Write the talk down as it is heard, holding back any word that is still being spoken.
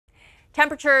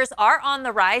Temperatures are on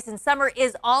the rise and summer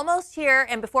is almost here,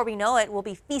 and before we know it, we'll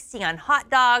be feasting on hot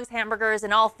dogs, hamburgers,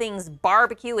 and all things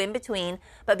barbecue in between.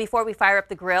 But before we fire up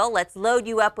the grill, let's load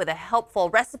you up with helpful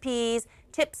recipes,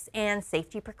 tips, and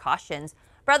safety precautions.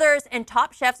 Brothers and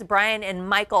top chefs Brian and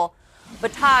Michael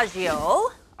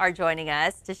Voltaggio are joining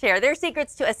us to share their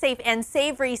secrets to a safe and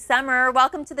savory summer.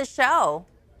 Welcome to the show.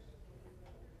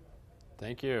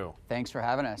 Thank you. Thanks for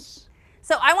having us.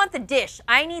 So I want the dish.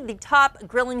 I need the top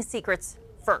grilling secrets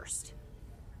first.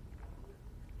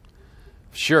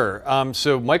 Sure.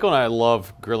 So Michael and I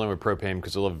love grilling with propane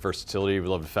because we love versatility. We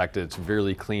love the fact that it's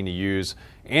really clean to use,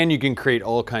 and you can create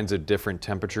all kinds of different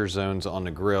temperature zones on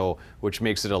the grill, which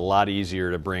makes it a lot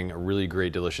easier to bring a really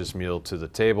great, delicious meal to the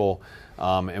table.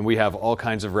 And we have all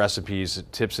kinds of recipes,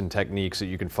 tips, and techniques that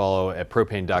you can follow at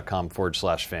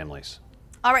propane.com/families.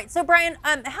 All right. So Brian,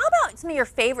 how about some of your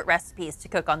favorite recipes to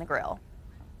cook on the grill?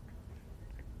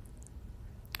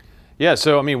 Yeah,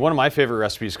 so I mean, one of my favorite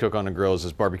recipes to cook on the grill is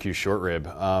this barbecue short rib.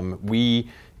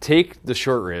 We take the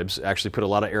short ribs, actually put a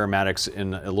lot of aromatics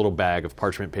in a little bag of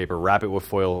parchment paper, wrap it with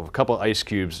foil, a couple of ice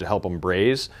cubes to help them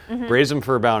braise. Braise them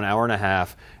for about an hour and a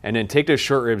half, and then take those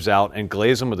short ribs out and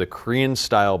glaze them with a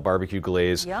Korean-style barbecue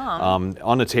glaze. Yum.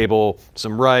 On the table,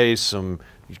 some rice, some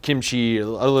kimchi,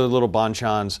 other little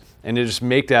banchans, and to just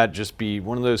make that just be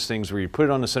one of those things where you put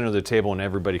it on the center of the table and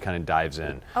everybody kind of dives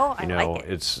in. Oh, I you know, like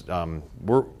it. It's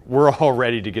we're all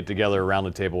ready to get together around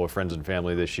the table with friends and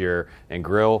family this year and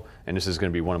grill, and this is going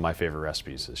to be one of my favorite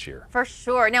recipes this year. For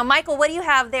sure. Now, Michael, what do you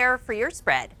have there for your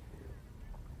spread?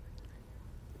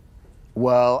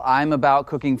 Well, I'm about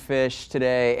cooking fish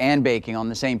today and baking on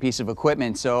the same piece of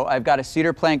equipment. So I've got a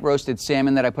cedar plank roasted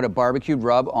salmon that I put a barbecued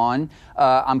rub on.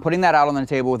 I'm putting that out on the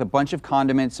table with a bunch of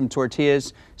condiments, some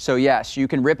tortillas. So yes, you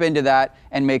can rip into that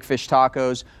and make fish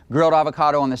tacos. Grilled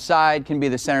avocado on the side can be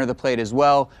the center of the plate as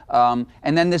well.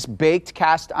 And then this baked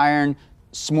cast iron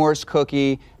s'mores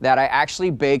cookie that I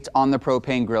actually baked on the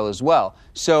propane grill as well.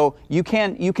 So you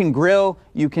can grill,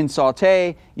 you can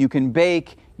saute, you can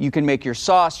bake, you can make your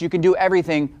sauce, you can do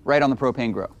everything right on the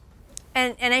propane grill.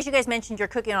 And as you guys mentioned, you're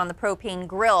cooking on the propane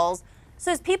grills.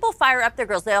 So as people fire up their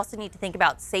grills, they also need to think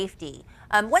about safety.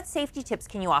 What safety tips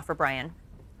can you offer, Brian?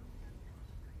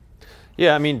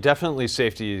 Yeah, I mean, definitely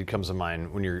safety comes to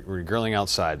mind when you're grilling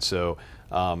outside. So,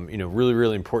 you know,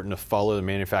 really important to follow the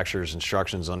manufacturer's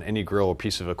instructions on any grill or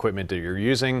piece of equipment that you're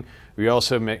using. We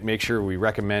also make sure we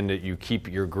recommend that you keep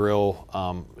your grill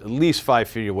at least 5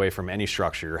 feet away from any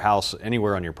structure, your house,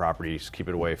 anywhere on your property. Just keep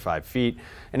it away 5 feet,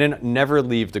 and then never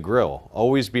leave the grill.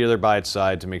 Always be there by its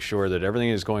side to make sure that everything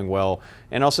is going well,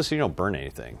 and also so you don't burn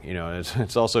anything. You know,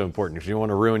 it's also important if you don't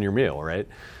want to ruin your meal, right?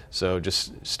 So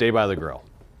just stay by the grill.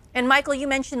 And Michael, you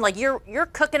mentioned like you're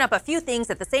cooking up a few things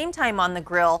at the same time on the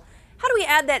grill. How do we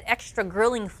add that extra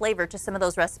grilling flavor to some of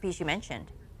those recipes you mentioned?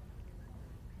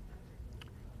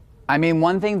 I mean,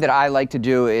 one thing that I like to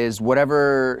do is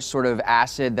whatever sort of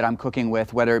acid that I'm cooking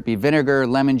with, whether it be vinegar,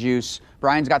 lemon juice.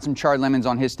 Brian's got some charred lemons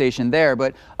on his station there,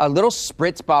 but a little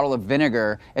spritz bottle of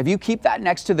vinegar, if you keep that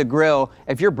next to the grill,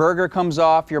 if your burger comes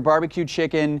off, your barbecue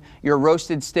chicken, your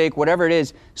roasted steak, whatever it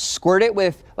is, squirt it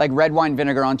with like red wine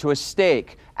vinegar onto a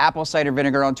steak, apple cider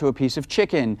vinegar onto a piece of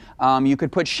chicken. You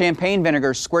could put champagne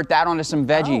vinegar, squirt that onto some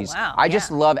veggies. Oh, wow. I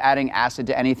just love adding acid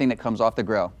to anything that comes off the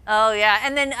grill. Oh, yeah.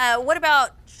 And then what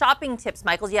about shopping tips,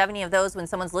 Michael? Do you have any of those when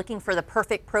someone's looking for the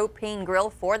perfect propane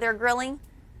grill for their grilling?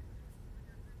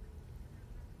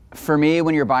 For me,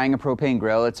 when you're buying a propane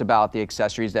grill, it's about the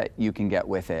accessories that you can get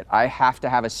with it. I have to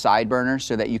have a side burner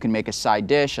so that you can make a side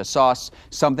dish, a sauce,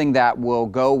 something that will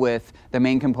go with the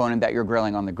main component that you're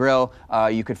grilling on the grill.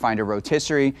 You could find a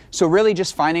rotisserie. So really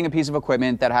just finding a piece of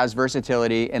equipment that has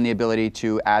versatility and the ability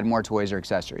to add more toys or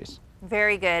accessories.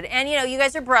 Very good. And you know, you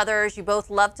guys are brothers. You both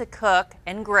love to cook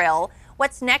and grill.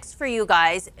 What's next for you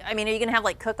guys? I mean, are you going to have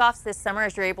like cook-offs this summer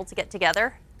as you're able to get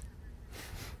together?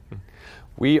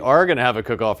 We are going to have a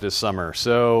cook-off this summer.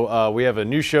 So we have a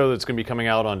new show that's going to be coming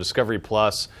out on Discovery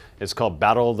Plus. It's called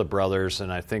Battle of the Brothers,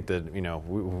 and I think that, you know,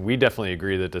 we definitely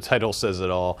agree that the title says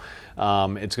it all. It's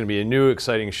going to be a new,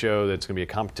 exciting show that's going to be a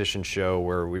competition show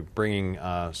where we're bringing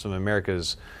some of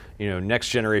America's, you know, next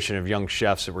generation of young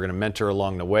chefs that we're going to mentor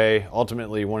along the way.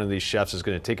 Ultimately, one of these chefs is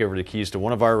going to take over the keys to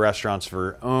one of our restaurants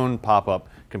for her own pop-up,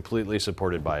 completely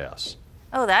supported by us.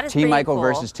 Oh, that is Team pretty Michael cool.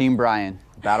 versus Team Brian.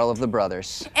 Battle of the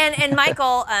Brothers. And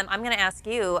Michael, I'm going to ask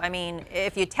you, I mean,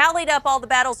 if you tallied up all the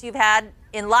battles you've had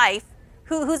in life,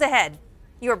 who's ahead?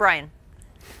 You or Brian?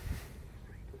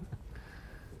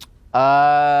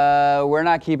 We're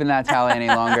not keeping that tally any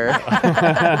longer.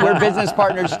 We're business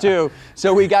partners too.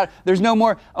 So there's no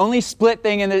more, only split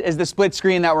thing is the split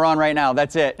screen that we're on right now.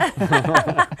 That's it.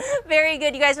 Very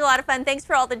good. You guys are a lot of fun. Thanks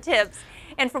for all the tips.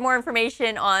 And for more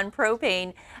information on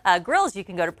propane grills, you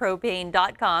can go to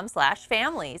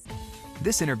propane.com/families.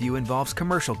 This interview involves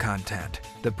commercial content.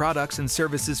 The products and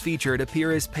services featured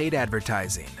appear as paid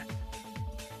advertising.